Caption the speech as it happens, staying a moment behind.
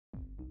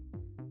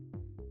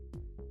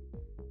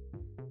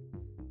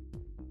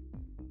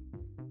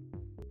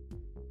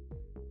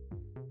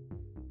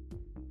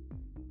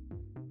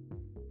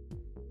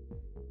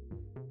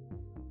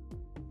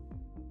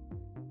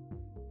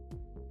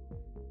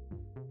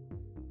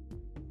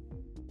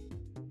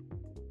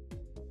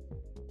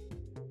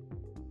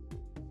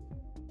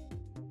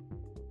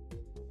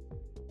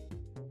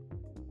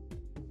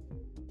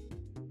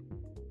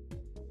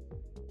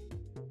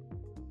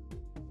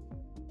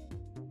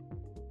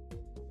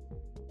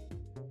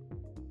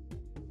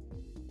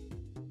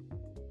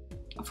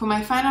For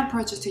my final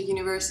project at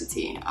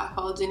university, I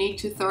felt the need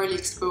to thoroughly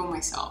explore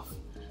myself.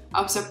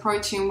 I was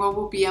approaching what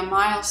would be a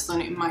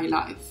milestone in my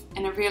life,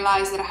 and I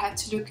realized that I had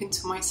to look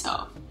into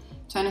myself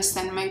to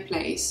understand my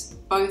place,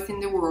 both in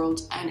the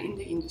world and in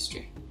the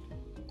industry.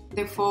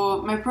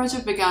 Therefore, my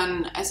project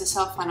began as a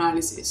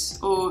self-analysis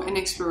or an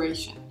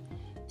exploration.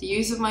 The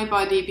use of my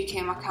body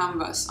became a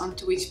canvas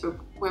onto which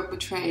were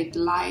portrayed the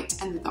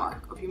light and the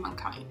dark of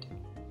humankind.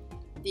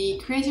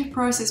 The creative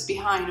process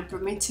behind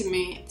permitted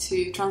me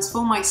to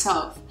transform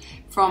myself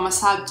from a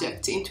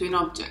subject into an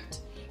object,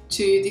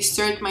 to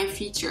distort my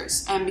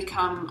features and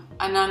become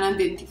an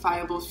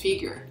unidentifiable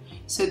figure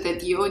so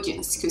that the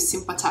audience could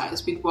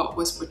sympathize with what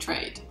was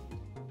portrayed.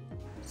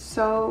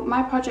 So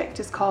my project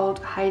is called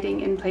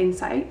Hiding in Plain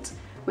Sight,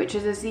 which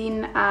is a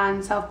zine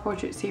and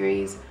self-portrait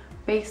series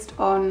based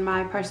on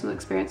my personal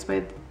experience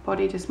with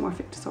body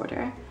dysmorphic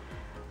disorder.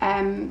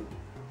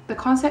 The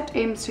concept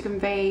aims to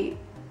convey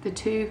the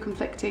two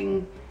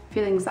conflicting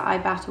feelings that I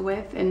battle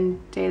with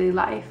in daily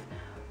life.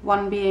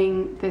 One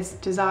being this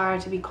desire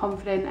to be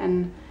confident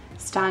and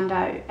stand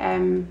out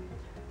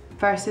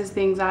versus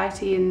the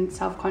anxiety and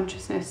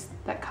self-consciousness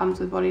that comes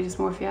with body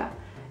dysmorphia,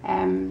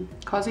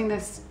 causing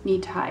this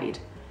need to hide.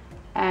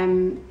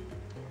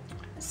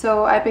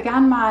 So I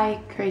began my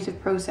creative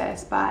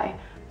process by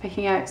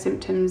picking out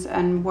symptoms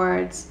and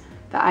words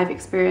that I've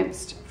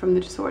experienced from the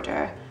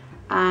disorder,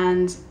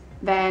 and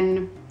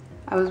then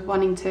I was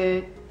wanting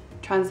to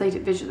translate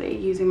it visually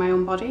using my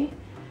own body.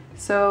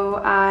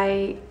 So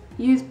I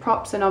used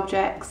props and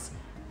objects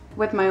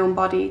with my own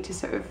body to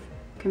sort of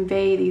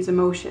convey these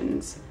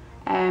emotions,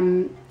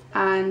 and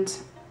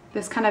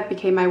this kind of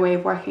became my way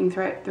of working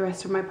throughout the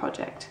rest of my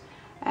project.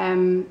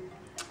 And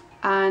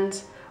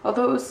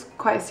although it was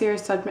quite a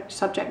serious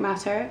subject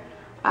matter,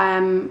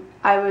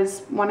 I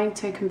was wanting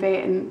to convey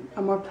it in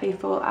a more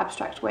playful,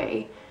 abstract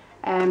way,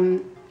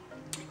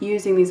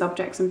 using these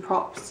objects and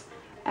props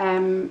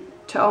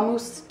to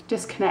almost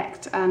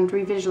disconnect and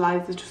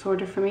revisualize the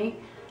disorder for me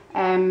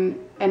in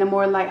a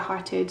more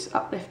light-hearted,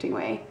 uplifting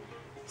way.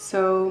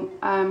 So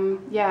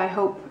yeah, I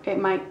hope it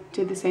might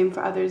do the same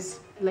for others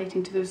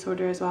relating to the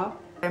disorder as well.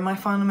 My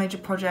final major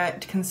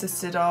project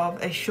consisted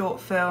of a short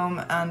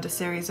film and a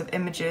series of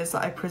images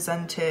that I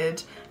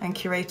presented and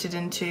curated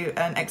into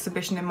an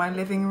exhibition in my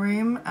living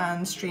room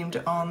and streamed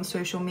it on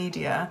social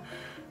media.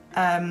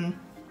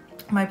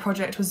 My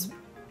project was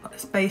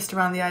based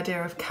around the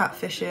idea of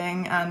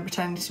catfishing and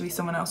pretending to be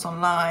someone else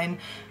online,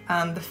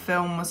 and the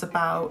film was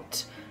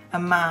about a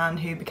man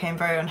who became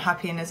very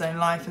unhappy in his own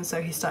life, and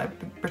so he started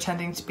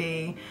pretending to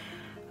be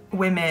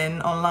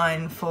women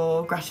online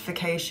for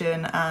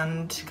gratification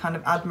and kind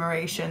of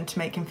admiration to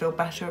make him feel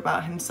better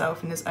about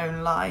himself and his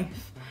own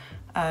life.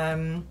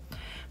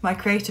 My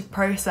creative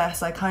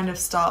process, I kind of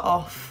start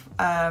off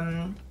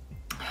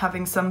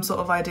having some sort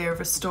of idea of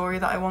a story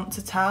that I want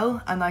to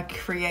tell, and I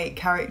create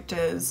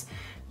characters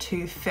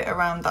to fit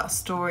around that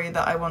story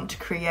that I want to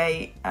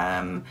create.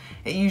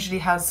 It usually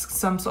has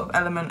some sort of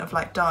element of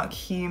like dark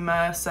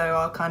humour, so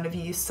I'll kind of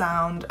use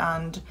sound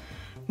and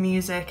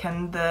music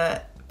and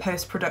the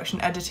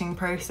post-production editing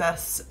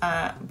process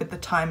with the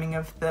timing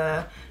of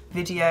the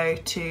video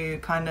to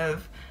kind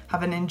of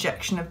have an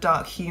injection of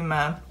dark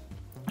humour,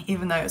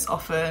 even though it's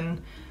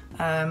often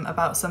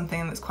about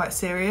something that's quite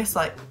serious,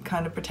 like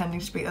kind of pretending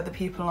to be other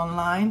people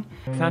online.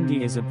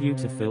 Candy is a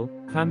beautiful,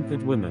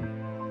 pampered woman.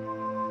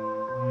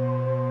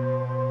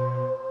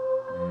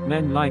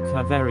 Men like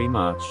her very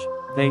much.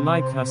 They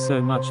like her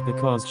so much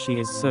because she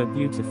is so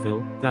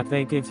beautiful, that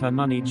they give her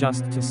money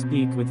just to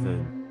speak with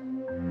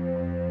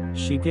them.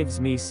 She gives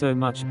me so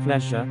much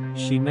pleasure,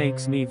 she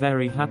makes me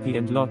very happy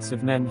and lots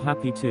of men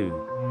happy too.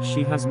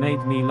 She has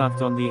made me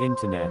loved on the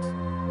internet.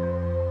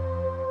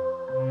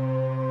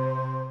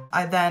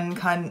 I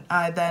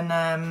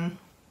then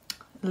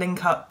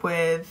link up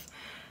with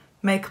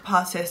makeup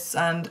artists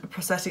and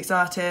prosthetics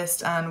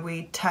artists, and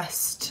we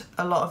test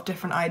a lot of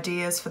different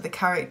ideas for the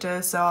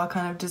characters. So I'll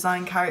kind of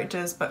design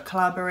characters but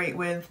collaborate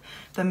with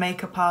the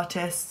makeup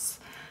artists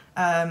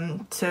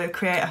to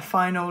create a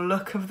final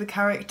look of the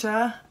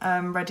character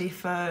ready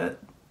for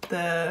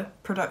the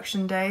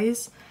production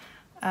days.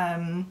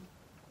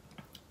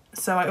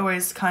 So I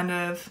always kind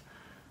of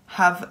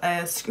have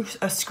a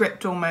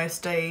script,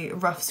 almost a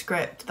rough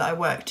script that I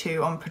work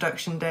to on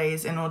production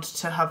days in order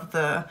to have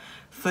the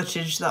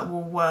footage that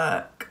will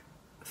work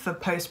for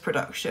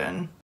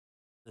post-production.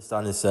 The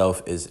stand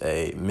itself is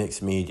a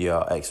mixed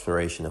media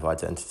exploration of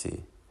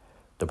identity.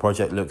 The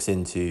project looks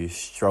into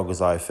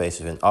struggles I face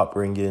within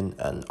upbringing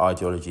and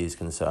ideologies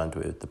concerned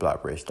with the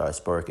Black British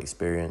diasporic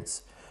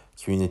experience,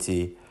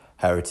 community,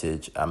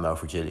 heritage and male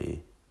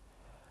fragility.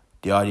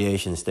 The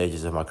ideation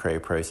stages of my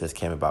creative process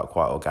came about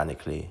quite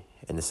organically,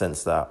 in the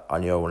sense that I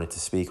knew I wanted to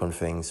speak on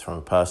things from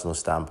a personal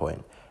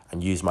standpoint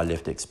and use my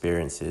lived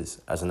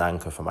experiences as an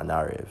anchor for my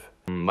narrative.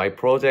 My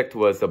project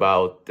was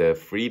about the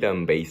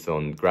freedom based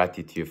on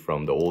gratitude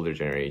from the older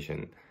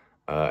generation.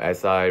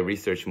 As I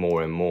researched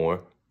more and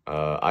more,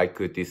 I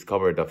could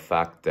discover the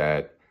fact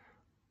that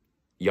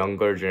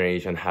younger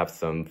generation have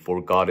some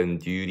forgotten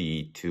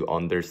duty to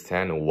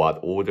understand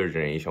what older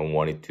generation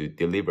wanted to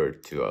deliver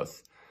to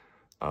us.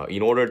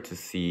 In order to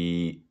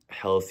see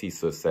healthy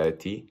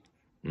society,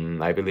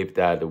 I believe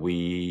that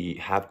we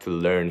have to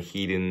learn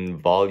hidden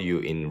value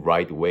in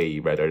right way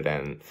rather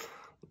than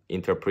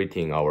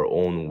interpreting our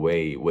own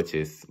way, which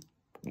is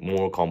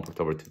more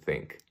comfortable to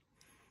think.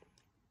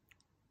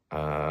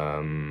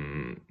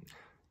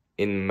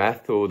 In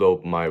method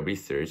of my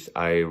research,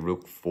 I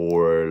look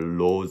for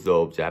loads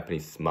of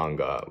Japanese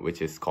manga,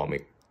 which is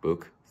comic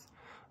book,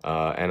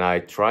 and I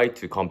try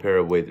to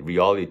compare with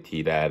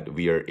reality that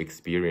we are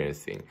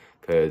experiencing,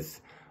 because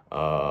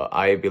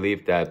I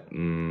believe that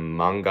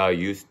manga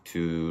used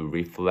to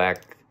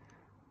reflect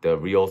the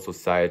real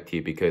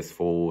society, because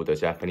for the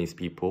Japanese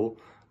people,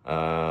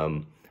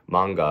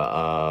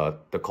 manga,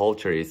 the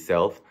culture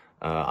itself,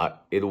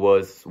 it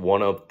was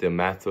one of the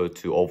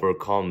methods to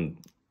overcome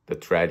the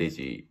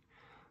tragedy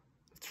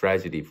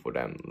for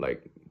them,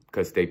 like,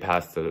 because they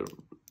passed a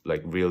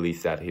really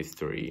sad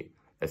history,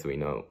 as we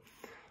know.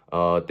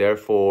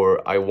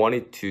 Therefore, I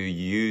wanted to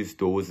use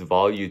those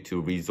values to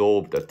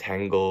resolve the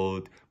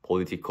tangled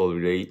political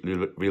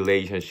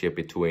relationship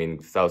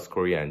between South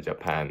Korea and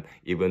Japan,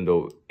 even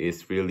though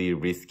it's really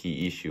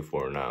risky issue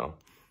for now.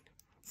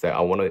 So I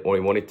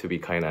want it to be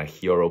kind of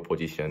hero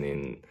position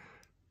in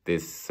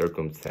this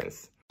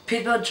circumstance.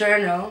 People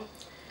Journal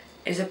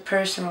is a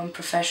personal and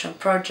professional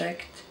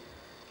project.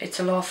 It's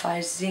a lo-fi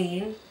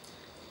zine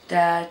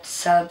that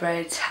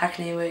celebrates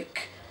Hackney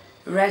Wick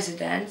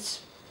residents,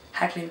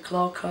 Hackney Wick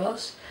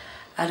locals,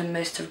 at the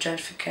midst of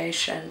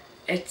gentrification.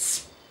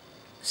 It's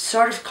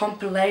sort of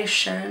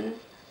compilation,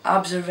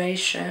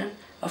 observation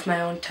of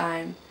my own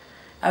time.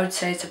 I would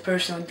say it's a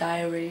personal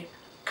diary.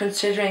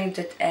 Considering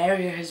that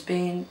area has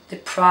been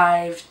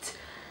deprived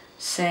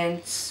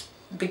since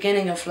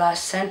beginning of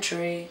last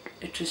century,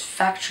 it was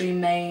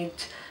factory-made,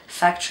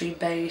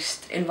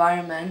 factory-based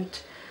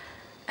environment.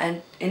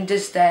 And in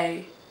this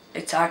day,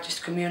 it's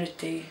artist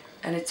community,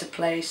 and it's a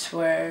place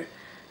where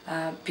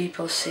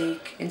people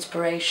seek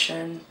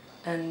inspiration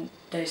and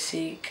they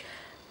seek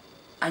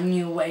a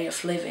new way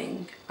of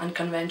living,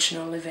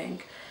 unconventional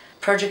living.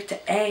 Project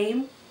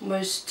aim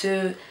was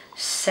to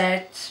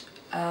set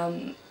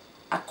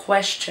a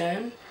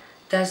question: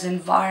 does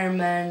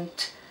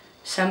environment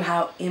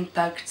somehow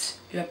impact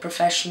your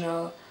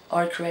professional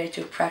or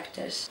creative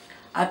practice?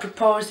 I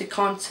proposed the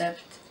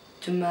concept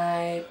to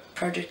my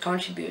project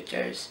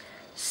contributors,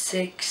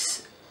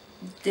 6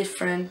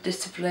 different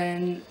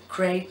discipline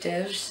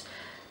creatives,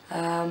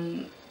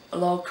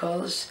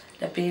 locals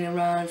that have been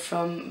around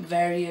from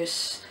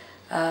various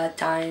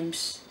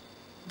times.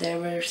 There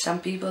were some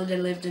people that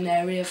lived in the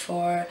area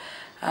for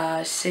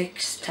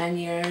 6-10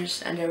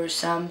 years, and there were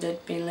some that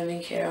had been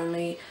living here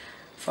only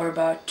for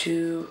about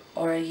 2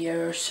 or a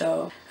year or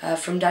so.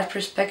 From that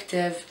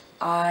perspective,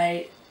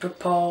 I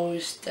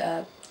proposed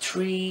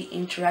 3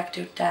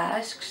 interactive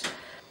tasks.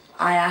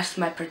 I asked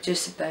my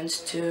participants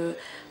to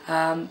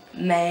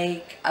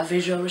make a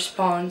visual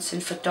response in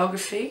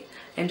photography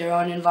in their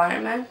own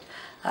environment.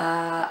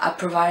 I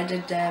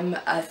provided them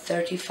a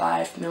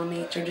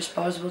 35mm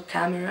disposable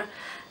camera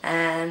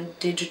and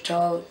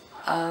digital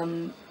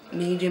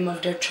medium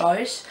of their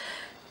choice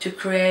to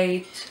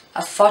create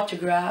a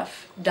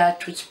photograph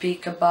that would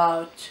speak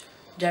about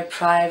their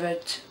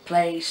private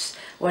place,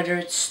 whether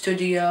it's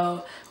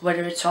studio,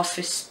 whether it's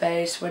office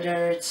space,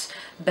 whether it's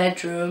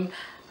bedroom.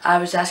 I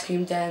was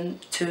asking them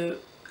to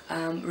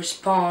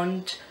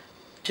respond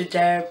to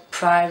their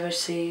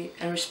privacy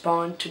and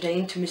respond to the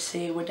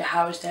intimacy with the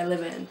house they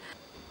live in.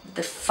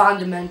 The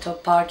fundamental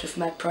part of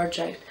my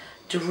project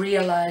to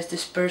realize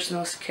this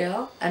personal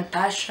skill and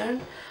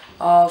passion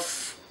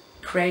of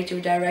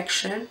creative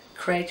direction,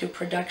 creative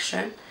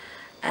production,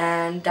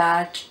 and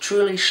that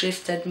truly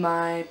shifted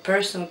my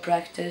personal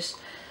practice,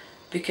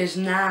 because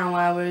now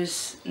I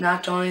was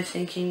not only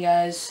thinking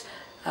as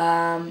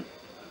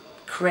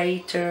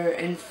creator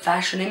in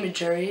fashion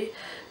imagery,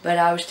 but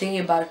I was thinking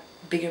about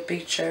bigger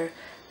picture,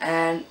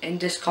 and in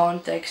this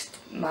context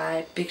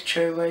my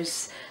picture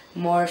was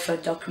more of a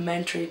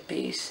documentary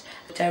piece.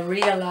 What I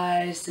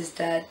realized is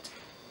that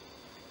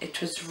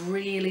it was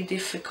really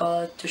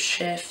difficult to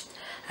shift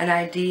an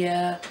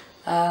idea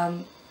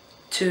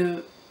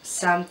to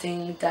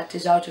something that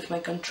is out of my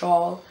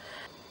control.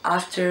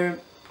 After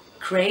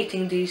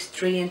creating these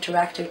 3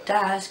 interactive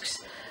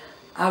tasks,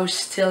 I was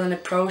still in the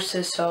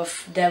process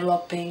of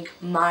developing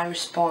my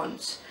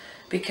response,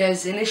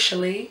 because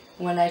initially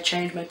when I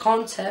changed my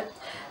concept,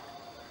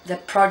 the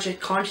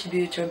project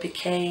contributor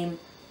became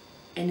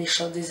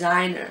initial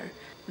designer.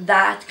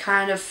 That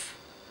kind of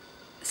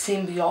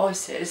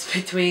symbiosis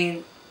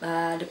between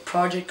the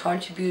project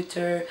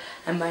contributor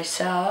and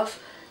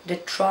myself, the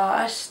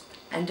trust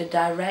and the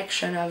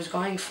direction I was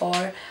going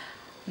for,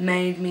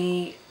 made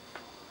me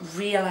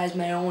realize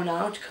my own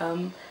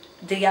outcome.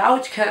 The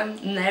outcome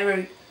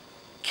never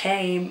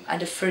came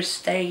at the first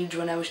stage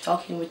when I was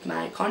talking with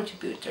my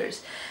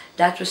contributors.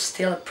 That was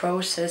still a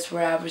process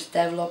where I was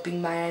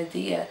developing my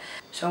idea.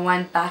 So I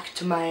went back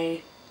to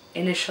my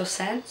initial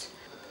sense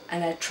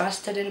and I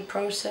trusted in the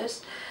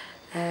process.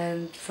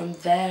 And from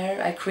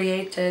there I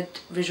created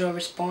visual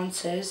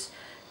responses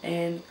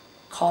in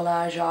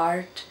collage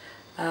art,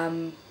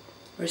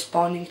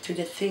 responding to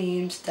the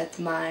themes that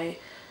my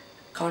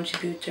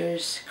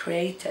contributors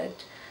created.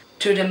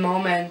 To the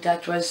moment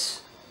that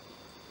was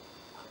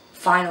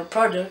final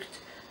product,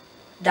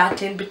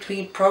 that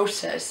in-between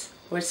process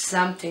was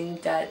something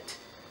that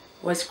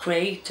was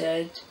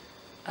created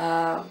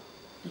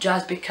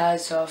just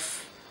because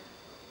of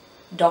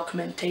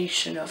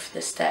documentation of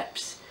the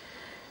steps.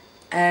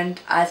 And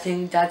I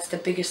think that's the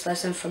biggest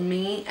lesson for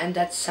me, and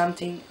that's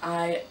something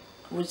I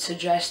would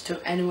suggest to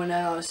anyone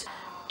else,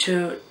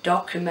 to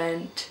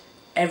document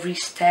every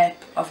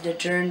step of the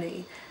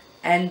journey.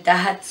 And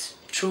that's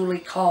truly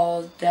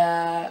called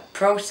the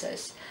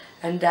process,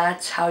 and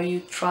that's how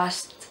you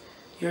trust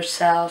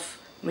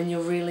yourself when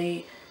you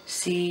really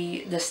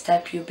see the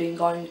step you've been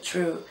going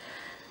through.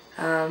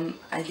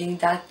 I think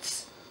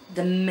that's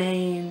the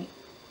main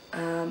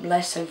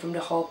lesson from the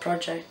whole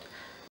project.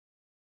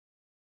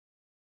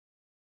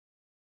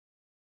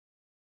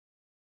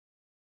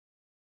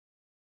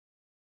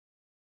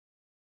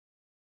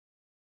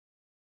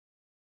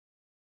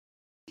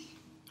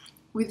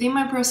 Within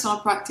my personal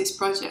practice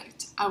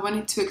project, I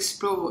wanted to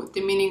explore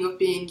the meaning of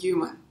being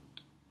human.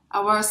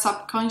 Our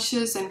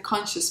subconscious and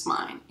conscious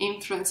mind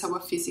influence our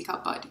physical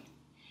body.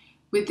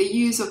 With the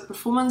use of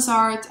performance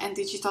art and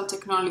digital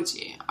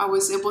technology, I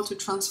was able to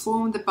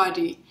transform the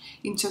body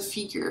into a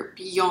figure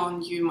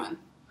beyond human,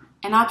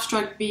 an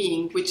abstract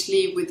being which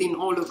lives within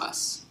all of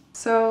us.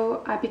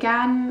 So I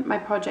began my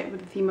project with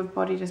the theme of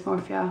body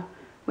dysmorphia,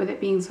 with it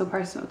being so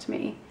personal to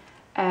me.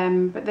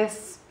 But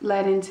this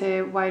led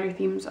into wider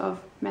themes of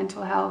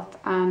mental health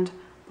and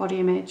body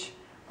image,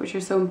 which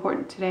are so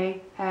important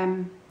today.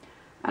 And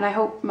I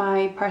hope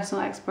my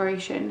personal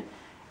exploration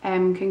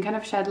can kind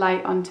of shed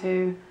light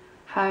onto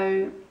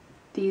how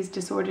these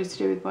disorders to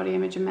do with body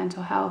image and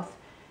mental health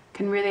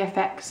can really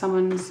affect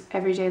someone's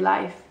everyday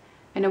life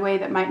in a way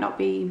that might not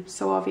be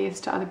so obvious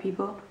to other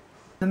people.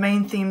 The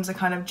main themes are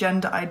kind of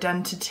gender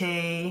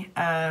identity,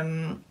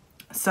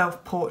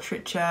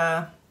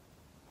 self-portraiture,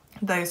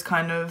 those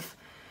kind of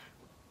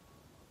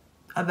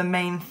are the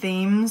main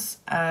themes.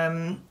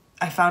 I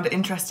found it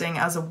interesting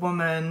as a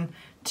woman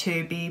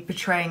to be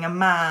portraying a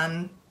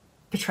man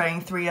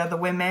portraying 3 other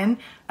women,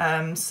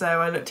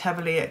 so I looked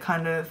heavily at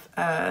kind of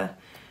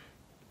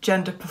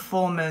gender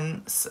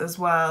performance as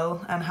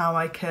well, and how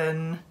I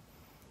can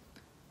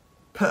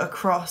put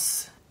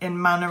across in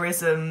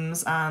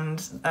mannerisms and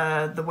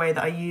the way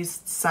that I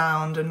used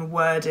sound and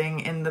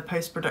wording in the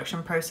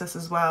post-production process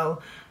as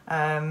well,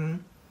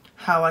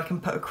 how I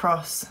can put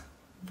across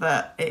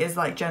that it is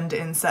like gender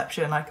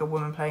inception, like a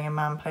woman playing a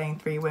man playing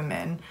 3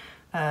 women.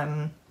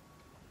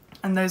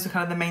 And those are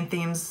kind of the main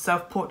themes.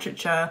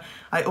 Self-portraiture,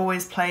 I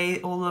always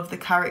play all of the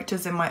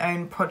characters in my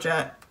own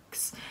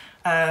projects.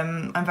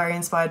 I'm very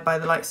inspired by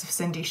the likes of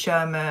Cindy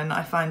Sherman.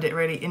 I find it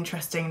really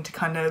interesting to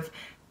kind of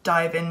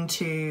dive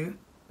into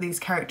these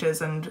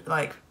characters and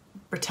like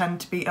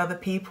pretend to be other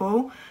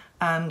people.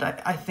 And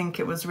I think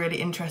it was really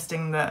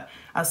interesting that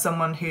as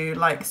someone who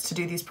likes to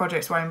do these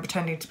projects where I'm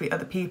pretending to be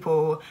other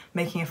people,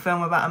 making a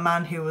film about a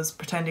man who was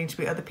pretending to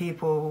be other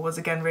people was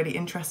again really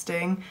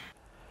interesting.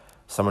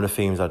 Some of the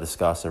themes I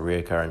discuss are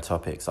recurring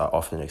topics I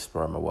often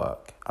explore in my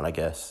work, and I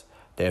guess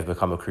they have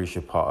become a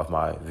crucial part of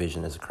my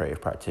vision as a creative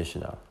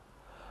practitioner.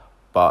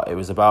 But it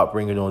was about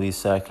bringing all these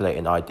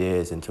circulating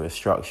ideas into a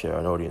structure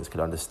an audience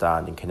could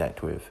understand and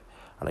connect with,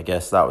 and I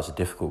guess that was the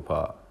difficult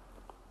part.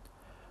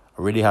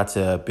 I really had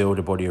to build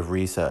a body of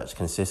research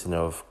consisting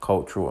of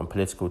cultural and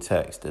political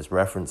text as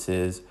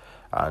references,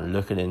 and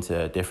looking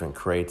into different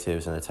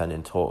creatives and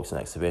attending talks and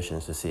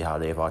exhibitions to see how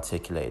they've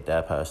articulated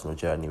their personal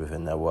journey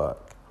within their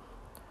work.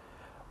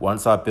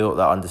 Once I built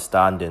that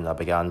understanding, I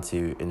began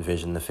to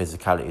envision the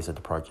physicalities of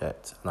the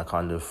project, and I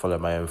kind of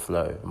followed my own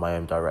flow, my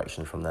own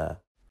direction from there.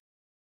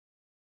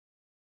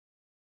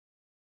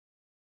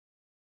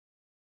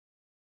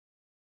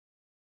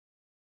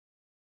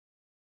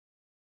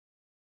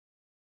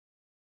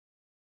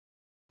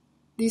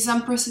 These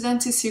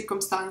unprecedented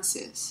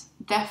circumstances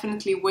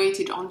definitely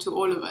weighted onto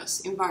all of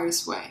us in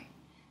various ways.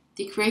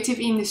 The creative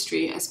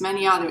industry, as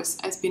many others,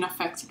 has been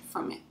affected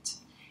from it.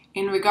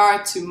 In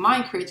regard to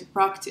my creative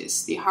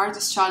practice, the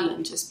hardest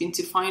challenge has been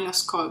to find a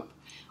scope,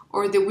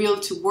 or the will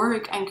to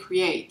work and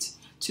create,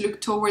 to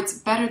look towards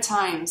better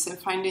times and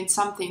finding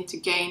something to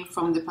gain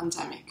from the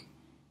pandemic.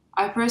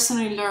 I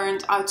personally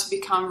learned how to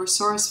become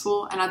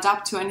resourceful and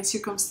adapt to any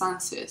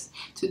circumstances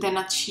to then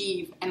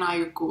achieve an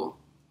higher goal.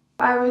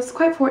 I was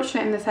quite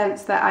fortunate in the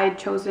sense that I had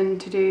chosen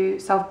to do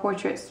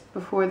self-portraits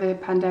before the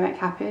pandemic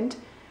happened,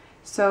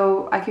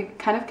 so I could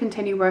kind of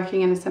continue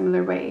working in a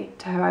similar way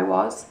to how I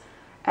was.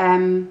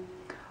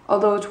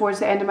 Although towards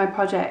the end of my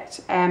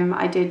project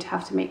I did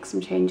have to make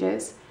some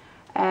changes.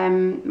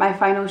 My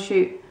final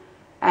shoot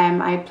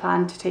I had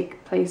planned to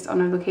take place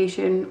on a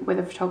location with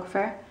a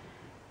photographer,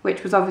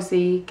 which was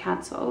obviously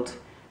cancelled.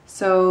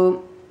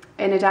 So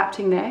in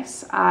adapting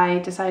this, I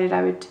decided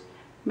I would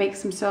make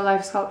some still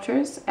life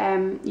sculptures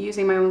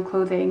using my own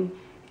clothing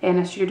in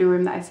a studio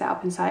room that I set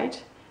up inside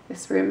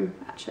this room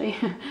actually.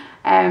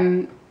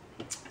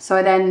 So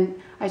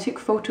I took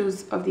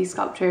photos of these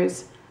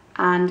sculptures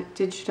and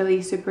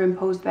digitally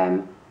superimposed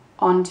them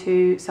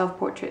onto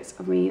self-portraits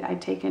of me that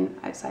I'd taken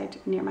outside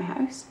near my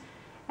house.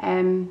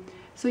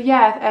 So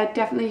yeah, I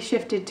definitely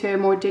shifted to a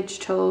more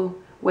digital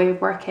way of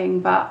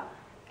working, but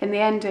in the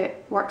end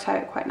it worked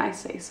out quite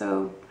nicely,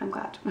 so I'm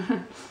glad.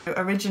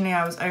 Originally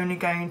I was only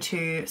going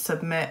to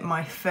submit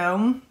my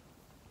film,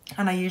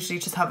 and I usually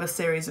just have a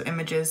series of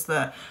images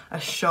that are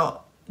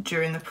shot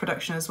during the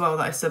production as well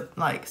that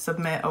I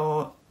submit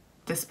or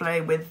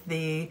display with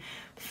the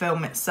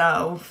film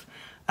itself.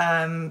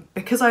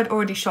 Because I'd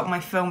already shot my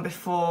film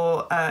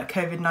before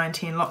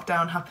COVID-19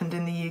 lockdown happened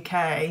in the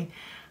UK,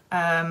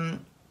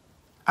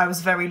 I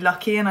was very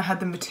lucky and I had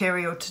the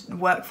material to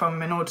work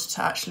from in order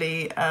to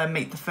actually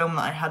make the film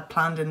that I had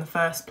planned in the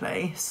first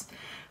place.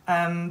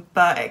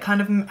 But it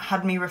kind of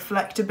had me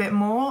reflect a bit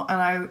more,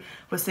 and I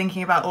was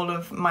thinking about all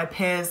of my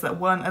peers that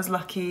weren't as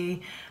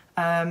lucky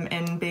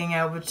in being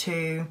able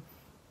to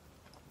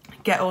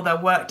get all their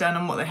work done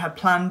and what they had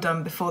planned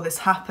done before this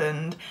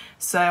happened.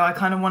 So I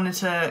kind of wanted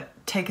to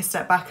take a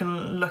step back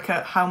and look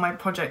at how my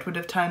project would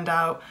have turned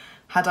out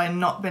had I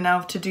not been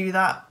able to do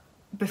that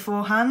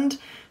beforehand.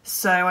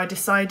 So I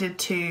decided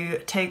to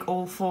take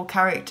all 4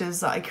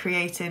 characters that I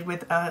created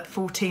with a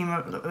full team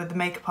with a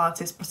makeup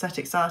artist,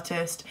 prosthetics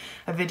artist,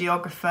 a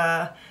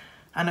videographer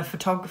and a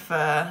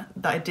photographer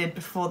that I did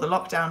before the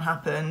lockdown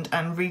happened,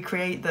 and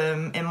recreate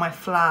them in my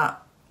flat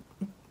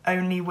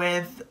only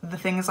with the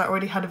things I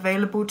already had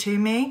available to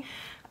me,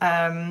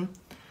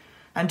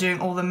 and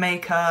doing all the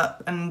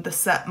makeup and the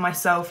set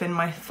myself in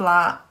my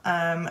flat,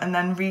 and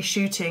then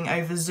reshooting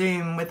over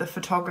Zoom with a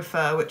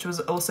photographer, which was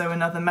also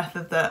another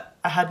method that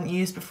I hadn't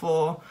used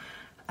before.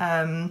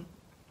 And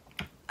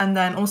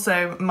then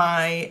also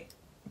my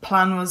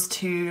plan was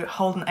to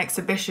hold an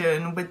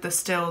exhibition with the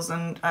stills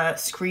and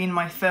screen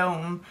my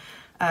film,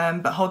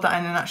 but hold that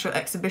in an actual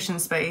exhibition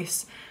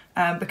space.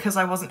 Because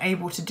I wasn't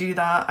able to do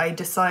that, I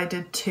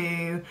decided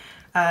to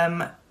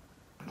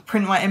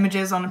print my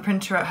images on a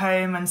printer at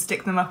home and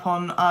stick them up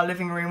on our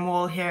living room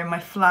wall here in my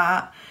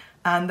flat,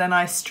 and then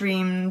I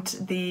streamed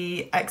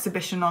the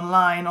exhibition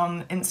online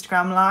on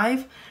Instagram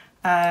Live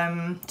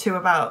to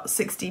about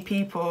 60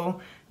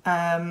 people,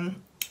 and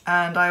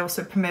I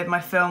also premiered my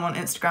film on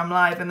Instagram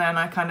Live, and then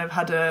I kind of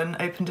had an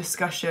open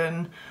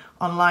discussion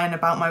online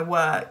about my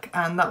work,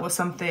 and that was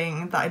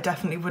something that I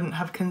definitely wouldn't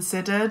have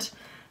considered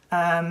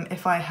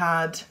if I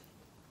had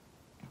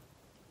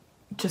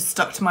just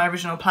stuck to my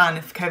original plan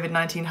if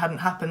COVID-19 hadn't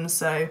happened.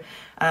 So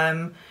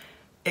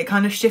it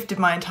kind of shifted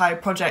my entire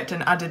project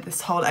and added this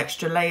whole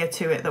extra layer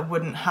to it that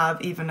wouldn't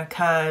have even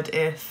occurred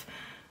if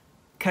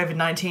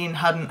COVID-19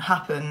 hadn't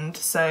happened.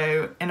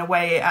 So in a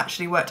way it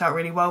actually worked out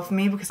really well for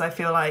me, because I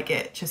feel like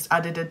it just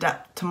added a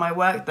depth to my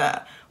work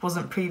that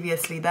wasn't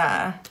previously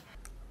there.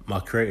 My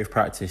creative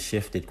practice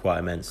shifted quite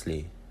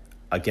immensely.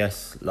 I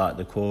guess like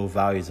the core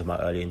values of my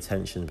early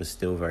intentions were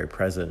still very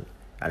present,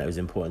 and it was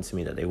important to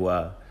me that they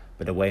were,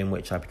 but the way in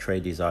which I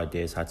portrayed these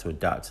ideas had to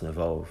adapt and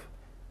evolve.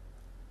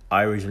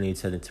 I originally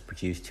intended to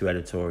produce 2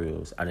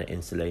 editorials and an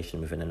installation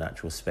within a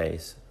natural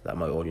space that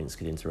my audience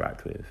could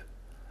interact with.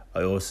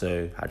 I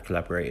also had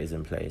collaborators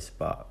in place,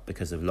 but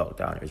because of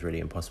lockdown it was really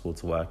impossible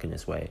to work in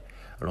this way,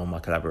 and all my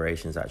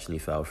collaborations actually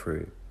fell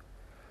through.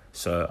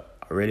 So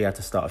I really had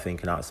to start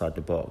thinking outside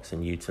the box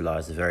and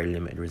utilise the very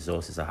limited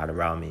resources I had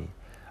around me.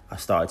 I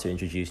started to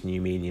introduce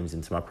new mediums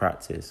into my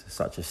practice,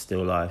 such as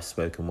still life,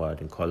 spoken word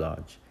and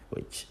collage,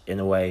 which in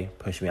a way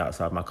pushed me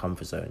outside my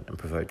comfort zone and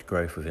provoked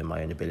growth within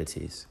my own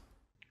abilities.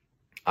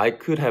 I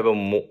could have a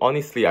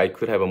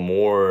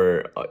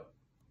more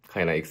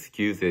kind of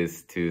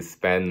excuses to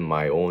spend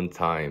my own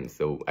time.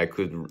 So I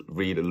could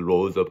read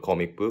loads of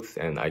comic books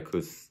and I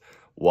could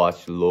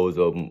watch loads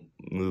of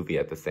movie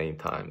at the same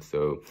time.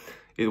 So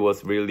it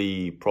was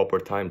really proper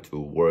time to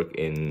work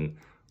in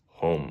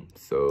home.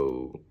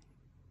 So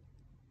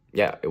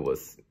yeah, it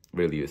was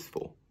really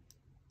useful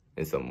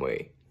in some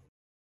way.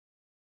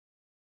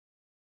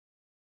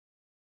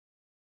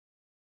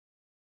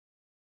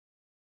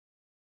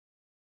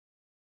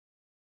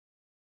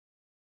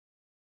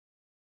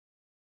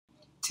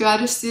 To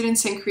other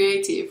students and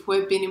creative who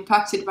have been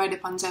impacted by the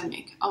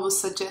pandemic, I would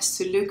suggest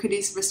to look at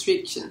these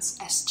restrictions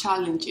as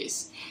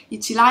challenges.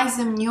 Utilize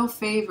them in your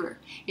favor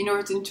in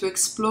order to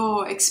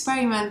explore,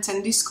 experiment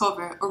and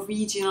discover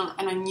original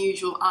and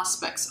unusual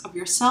aspects of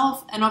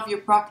yourself and of your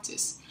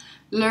practice.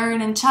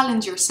 Learn and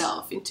challenge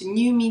yourself into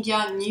new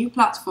media, new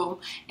platform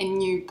and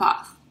new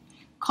path.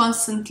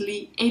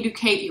 Constantly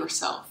educate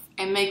yourself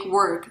and make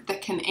work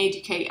that can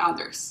educate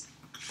others.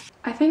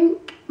 I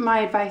think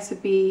my advice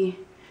would be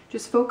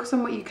just focus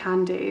on what you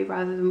can do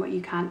rather than what you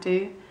can't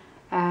do,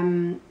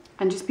 and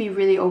just be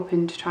really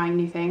open to trying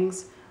new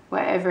things,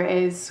 whatever it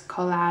is,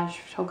 collage,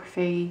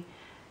 photography,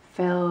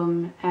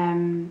 film,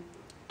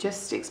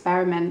 just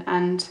experiment,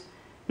 and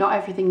not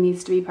everything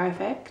needs to be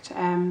perfect,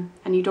 and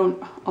you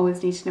don't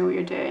always need to know what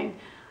you're doing.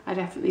 I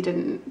definitely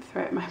didn't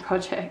throughout my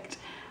project,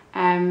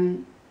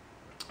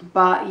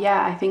 but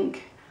yeah, I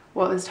think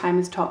what this time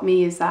has taught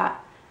me is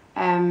that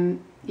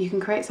you can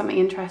create something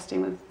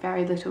interesting with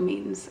very little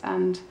means,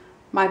 and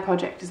my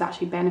project has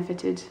actually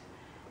benefited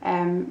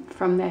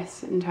from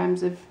this in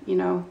terms of, you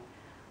know,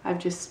 I've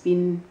just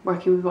been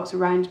working with what's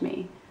around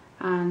me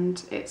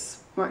and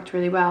it's worked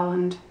really well,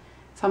 and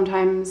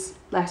sometimes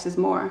less is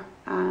more.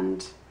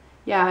 And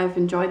yeah, I've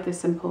enjoyed the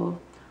simple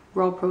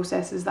raw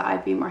processes that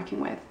I've been working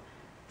with.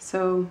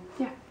 So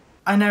yeah.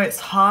 I know it's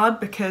hard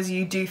because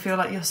you do feel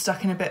like you're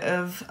stuck in a bit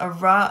of a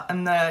rut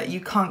and that you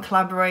can't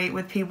collaborate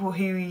with people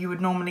who you would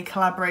normally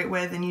collaborate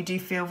with, and you do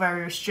feel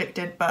very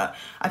restricted. But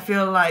I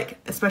feel like,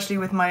 especially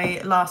with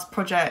my last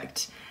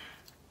project,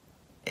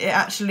 it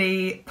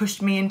actually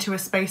pushed me into a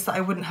space that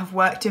I wouldn't have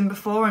worked in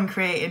before and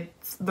created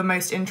the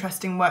most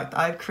interesting work that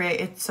I've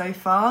created so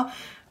far.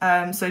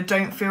 So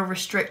don't feel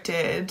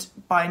restricted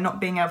by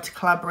not being able to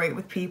collaborate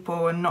with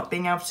people and not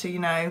being able to, you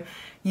know,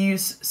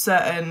 use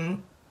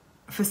certain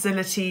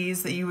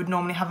facilities that you would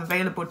normally have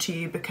available to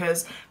you,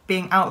 because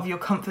being out of your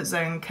comfort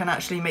zone can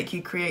actually make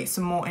you create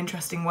some more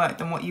interesting work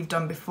than what you've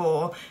done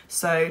before.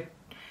 So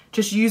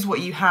just use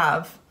what you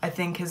have, I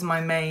think, is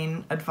my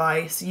main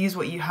advice. Use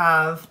what you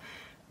have,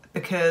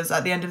 because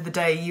at the end of the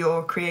day, you're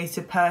a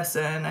creative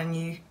person and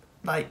you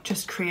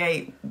just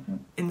create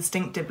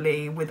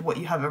instinctively with what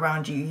you have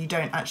around you. You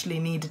don't actually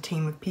need a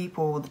team of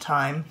people all the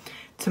time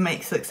to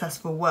make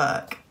successful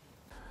work.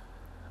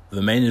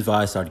 The main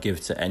advice I'd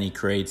give to any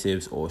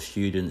creatives or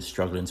students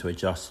struggling to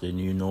adjust to the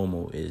new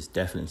normal is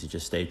definitely to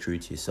just stay true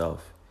to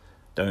yourself.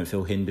 Don't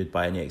feel hindered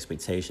by any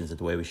expectations of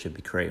the way we should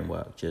be creating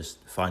work. Just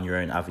find your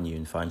own avenue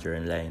and find your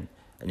own lane.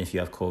 And if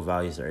you have core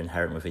values that are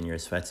inherent within your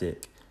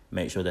aesthetic,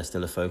 make sure they're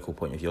still a focal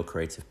point of your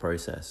creative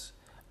process.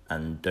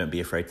 And don't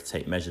be afraid to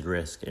take measured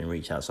risk and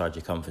reach outside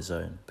your comfort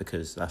zone,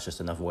 because that's just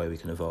another way we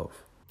can evolve.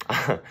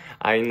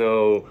 I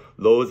know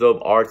loads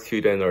of art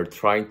students are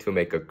trying to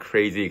make a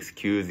crazy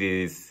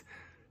excuses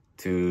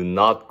to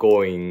not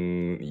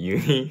going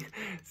uni.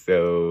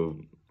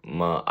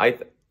 I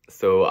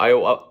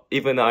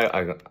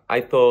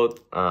thought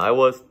I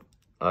was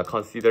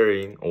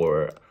considering,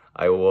 or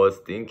I was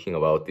thinking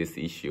about this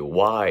issue.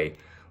 Why,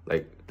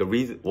 like the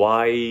reason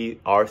why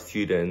our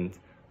students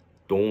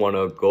don't want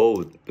to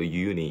go to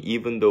uni,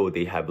 even though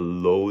they have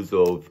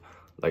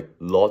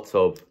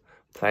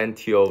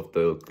plenty of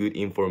the good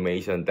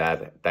information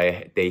that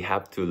they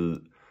have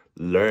to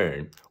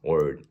learn,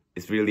 or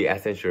it's really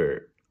essential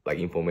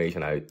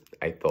information. I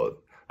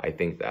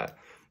think that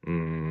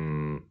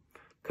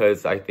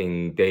because I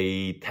think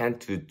they tend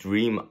to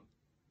dream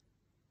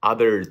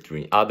others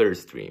dream.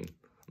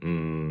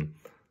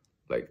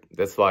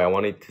 That's why I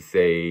wanted to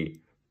say,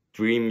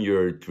 dream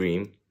your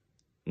dream,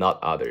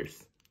 not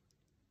others.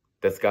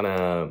 That's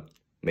gonna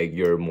make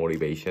your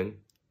motivation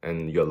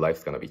and your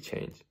life's gonna be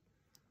changed.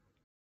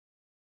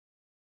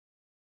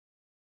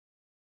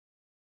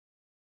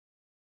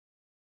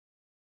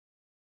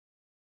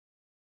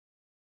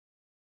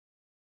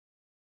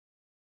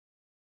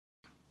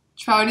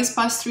 Throughout these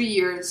past 3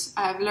 years,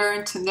 I have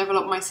learned and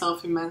developed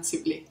myself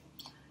immensely.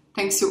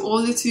 Thanks to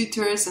all the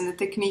tutors and the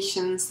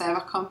technicians that have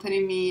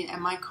accompanied me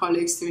and my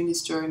colleagues during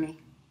this journey.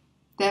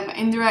 They have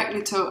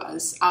indirectly taught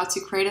us how to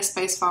create a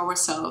space for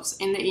ourselves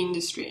in the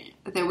industry,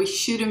 that we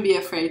shouldn't be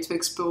afraid to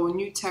explore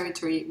new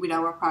territory with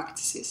our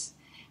practices,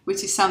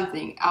 which is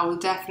something I will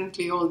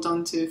definitely hold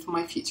on to for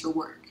my future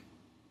work.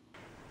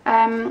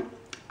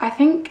 I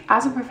think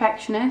as a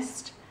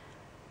perfectionist,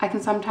 I can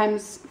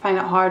sometimes find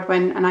it hard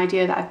when an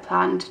idea that I've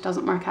planned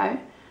doesn't work out,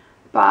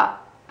 but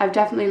I've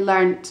definitely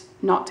learnt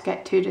not to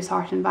get too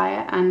disheartened by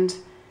it. And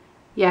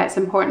yeah, it's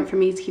important for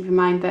me to keep in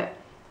mind that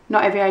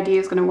not every idea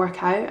is going to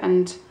work out,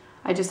 and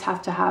I just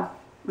have to have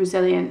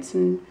resilience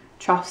and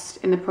trust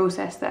in the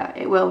process that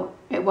it will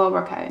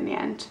work out in the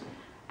end.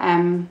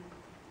 And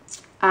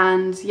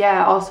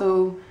yeah,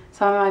 also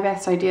some of my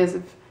best ideas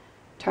have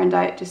turned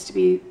out just to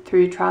be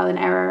through trial and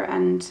error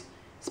and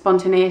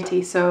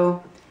spontaneity.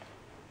 So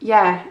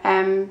yeah,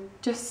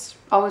 just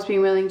always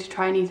being willing to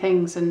try new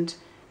things and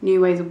new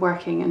ways of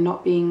working, and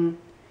not being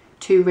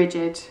too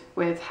rigid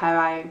with how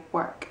I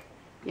work.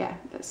 Yeah,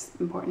 that's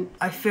important.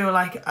 I feel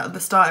like at the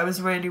start I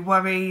was really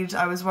worried.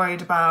 I was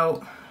worried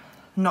about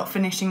not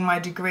finishing my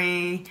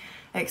degree,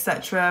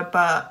 etc.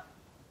 But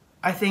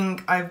I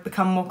think I've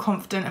become more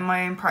confident in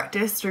my own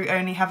practice through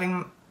only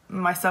having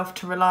myself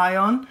to rely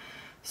on.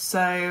 So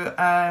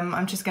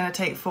I'm just going to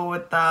take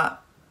forward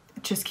that,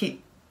 just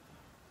keep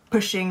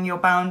pushing your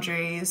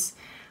boundaries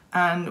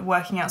and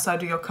working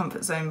outside of your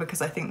comfort zone,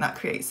 because I think that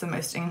creates the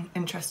most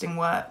interesting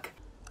work.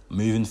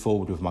 Moving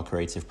forward with my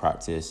creative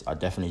practice, I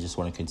definitely just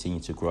want to continue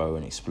to grow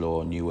and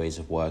explore new ways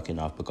of working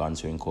I've begun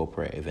to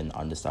incorporate within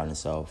understanding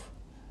self.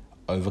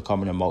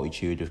 Overcoming a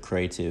multitude of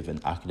creative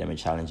and academic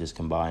challenges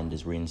combined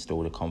has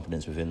reinstalled a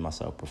confidence within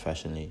myself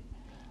professionally.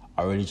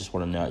 I really just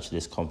want to nurture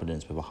this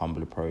confidence with a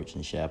humble approach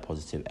and share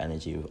positive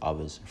energy with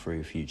others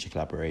through future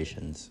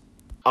collaborations.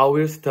 I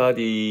will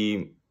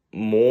study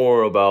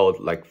more about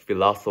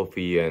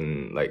philosophy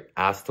and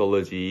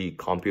astrology,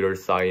 computer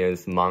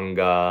science,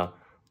 manga,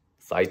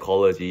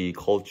 psychology,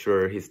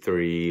 culture,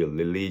 history,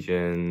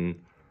 religion,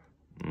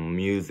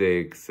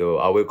 music. So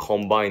I will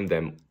combine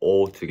them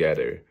all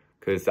together,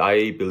 because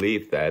I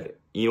believe that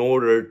in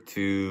order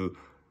to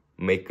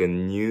make a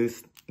new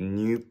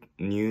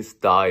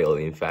style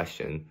in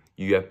fashion,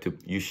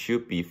 you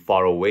should be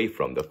far away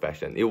from the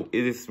fashion.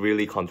 It is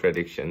really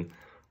contradiction,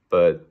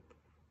 but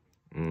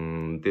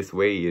this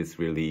way is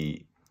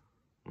really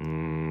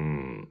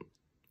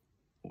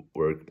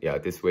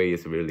this way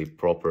is really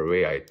proper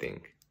way, I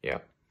think. Yeah.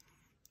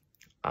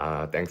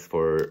 Thanks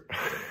for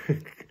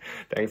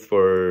thanks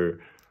for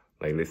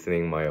like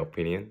listening my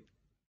opinion.